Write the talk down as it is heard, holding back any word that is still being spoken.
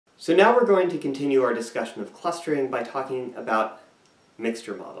So now we're going to continue our discussion of clustering by talking about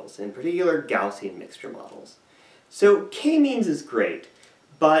mixture models, in particular Gaussian mixture models. So k-means is great,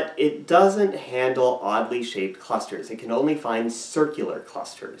 but it doesn't handle oddly shaped clusters. It can only find circular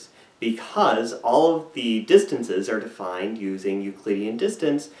clusters because all of the distances are defined using Euclidean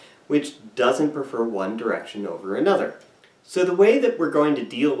distance, which doesn't prefer one direction over another. So the way that we're going to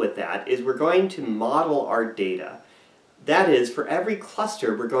deal with that is we're going to model our data. That is, for every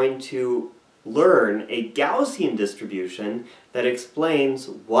cluster we're going to learn a Gaussian distribution that explains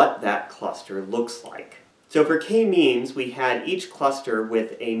what that cluster looks like. So for k-means, we had each cluster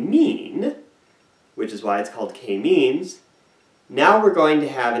with a mean, which is why it's called k-means. Now we're going to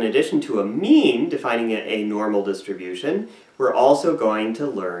have, in addition to a mean defining a normal distribution, we're also going to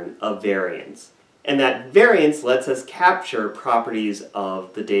learn a variance. And that variance lets us capture properties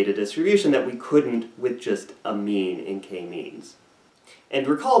of the data distribution that we couldn't with just a mean in k-means. And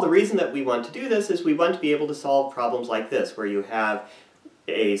recall, the reason that we want to do this is we want to be able to solve problems like this, where you have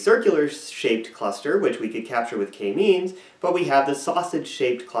a circular-shaped cluster, which we could capture with k-means, but we have the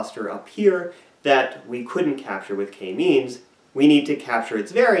sausage-shaped cluster up here that we couldn't capture with k-means. We need to capture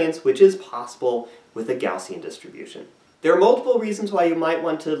its variance, which is possible with a Gaussian distribution. There are multiple reasons why you might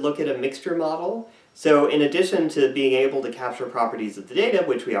want to look at a mixture model. So in addition to being able to capture properties of the data,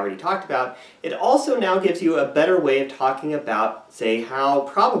 which we already talked about, it also now gives you a better way of talking about, say, how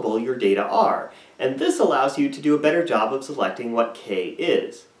probable your data are. And this allows you to do a better job of selecting what k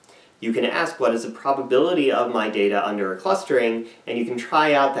is. You can ask, what is the probability of my data under a clustering, and you can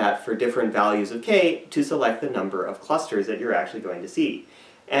try out that for different values of k to select the number of clusters that you're actually going to see.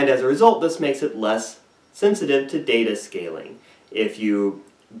 And as a result, this makes it less sensitive to data scaling. If you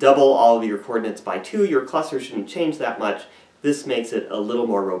double all of your coordinates by 2, your cluster shouldn't change that much. This makes it a little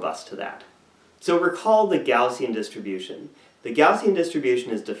more robust to that. So recall the Gaussian distribution. The Gaussian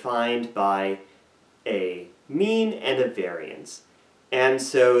distribution is defined by a mean and a variance. And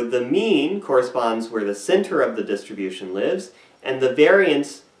so the mean corresponds where the center of the distribution lives, and the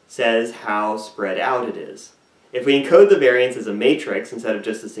variance says how spread out it is. If we encode the variance as a matrix instead of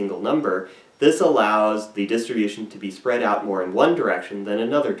just a single number, this allows the distribution to be spread out more in one direction than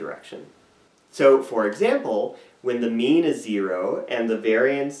another direction. So, for example, when the mean is 0 and the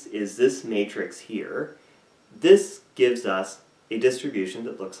variance is this matrix here, this gives us a distribution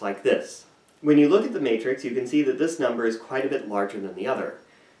that looks like this. When you look at the matrix, you can see that this number is quite a bit larger than the other.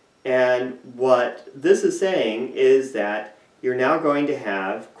 And what this is saying is that you're now going to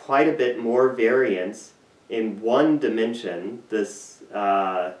have quite a bit more variance in one dimension,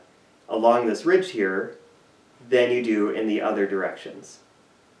 along this ridge here, than you do in the other directions.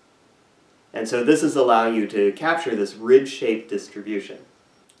 And so this is allowing you to capture this ridge-shaped distribution.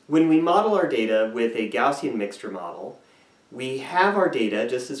 When we model our data with a Gaussian mixture model, we have our data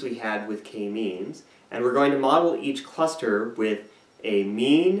just as we had with k-means, and we're going to model each cluster with a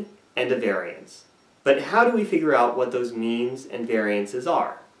mean and a variance. But how do we figure out what those means and variances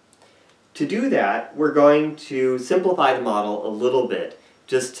are? To do that, we're going to simplify the model a little bit.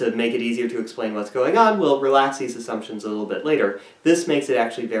 Just to make it easier to explain what's going on, we'll relax these assumptions a little bit later. This makes it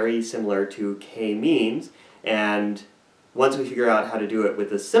actually very similar to k-means, and once we figure out how to do it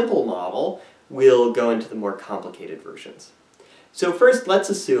with a simple model, we'll go into the more complicated versions. So first, let's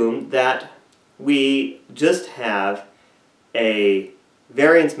assume that we just have a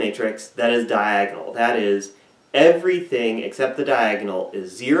variance matrix that is diagonal. That is, everything except the diagonal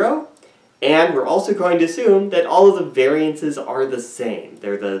is 0, and we're also going to assume that all of the variances are the same.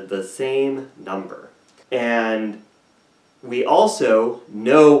 They're the same number. And we also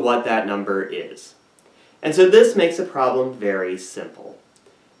know what that number is. And so this makes the problem very simple.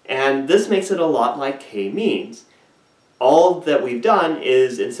 And this makes it a lot like k-means. All that we've done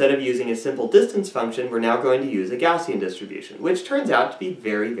is, instead of using a simple distance function, we're now going to use a Gaussian distribution, which turns out to be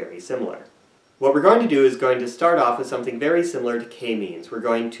very, very similar. What we're going to do is going to start off with something very similar to k-means. We're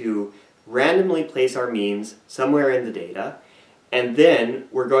going to randomly place our means somewhere in the data, and then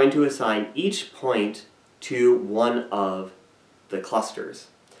we're going to assign each point to one of the clusters.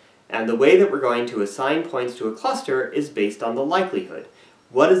 And the way that we're going to assign points to a cluster is based on the likelihood.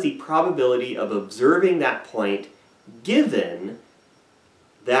 What is the probability of observing that point given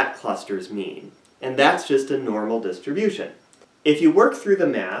that cluster's mean? And that's just a normal distribution. If you work through the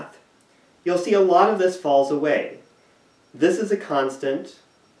math, you'll see a lot of this falls away. This is a constant,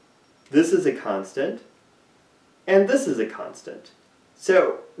 this is a constant, and this is a constant.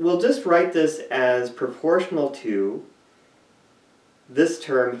 So we'll just write this as proportional to this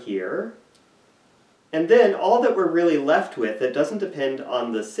term here, and then all that we're really left with that doesn't depend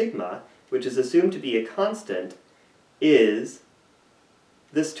on the sigma, which is assumed to be a constant, is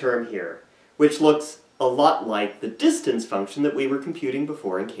this term here, which looks a lot like the distance function that we were computing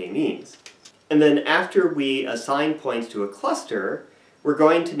before in k-means. And then after we assign points to a cluster, we're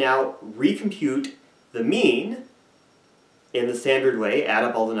going to now recompute the mean in the standard way, add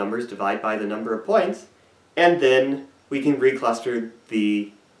up all the numbers, divide by the number of points, and then we can recluster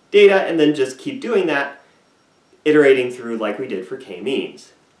the data and then just keep doing that, iterating through like we did for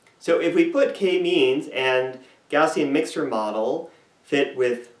k-means. So if we put k-means and Gaussian mixture model fit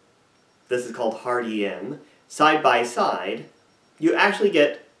with, this is called hard EM, side by side, you actually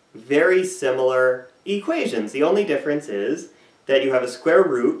get very similar equations. The only difference is that you have a square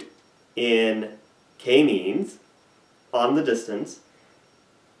root in k-means on the distance,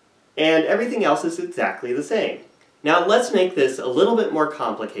 and everything else is exactly the same. Now let's make this a little bit more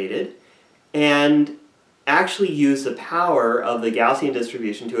complicated and actually use the power of the Gaussian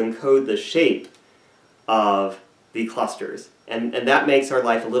distribution to encode the shape of the clusters. And that makes our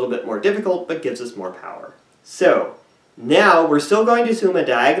life a little bit more difficult, but gives us more power. So now we're still going to assume a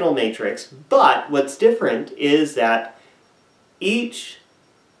diagonal matrix, but what's different is that each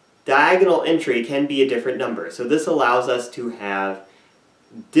diagonal entry can be a different number. So this allows us to have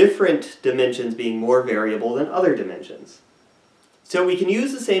different dimensions being more variable than other dimensions. So we can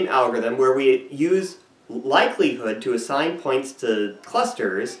use the same algorithm where we use likelihood to assign points to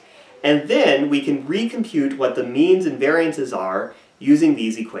clusters, and then we can recompute what the means and variances are using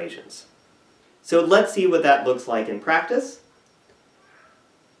these equations. So let's see what that looks like in practice.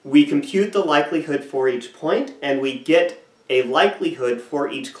 We compute the likelihood for each point, and we get a likelihood for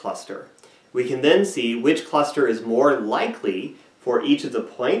each cluster. We can then see which cluster is more likely for each of the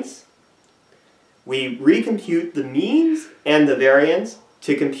points. We recompute the means and the variance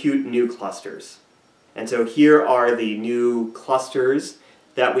to compute new clusters. And so here are the new clusters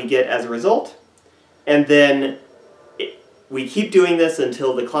that we get as a result. And then we keep doing this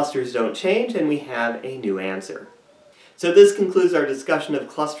until the clusters don't change and we have a new answer. So this concludes our discussion of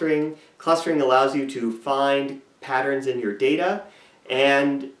clustering. Clustering allows you to find patterns in your data,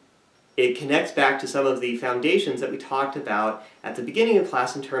 and it connects back to some of the foundations that we talked about at the beginning of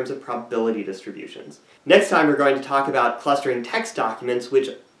class in terms of probability distributions. Next time we're going to talk about clustering text documents, which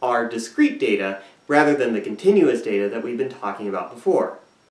are discrete data rather than the continuous data that we've been talking about before.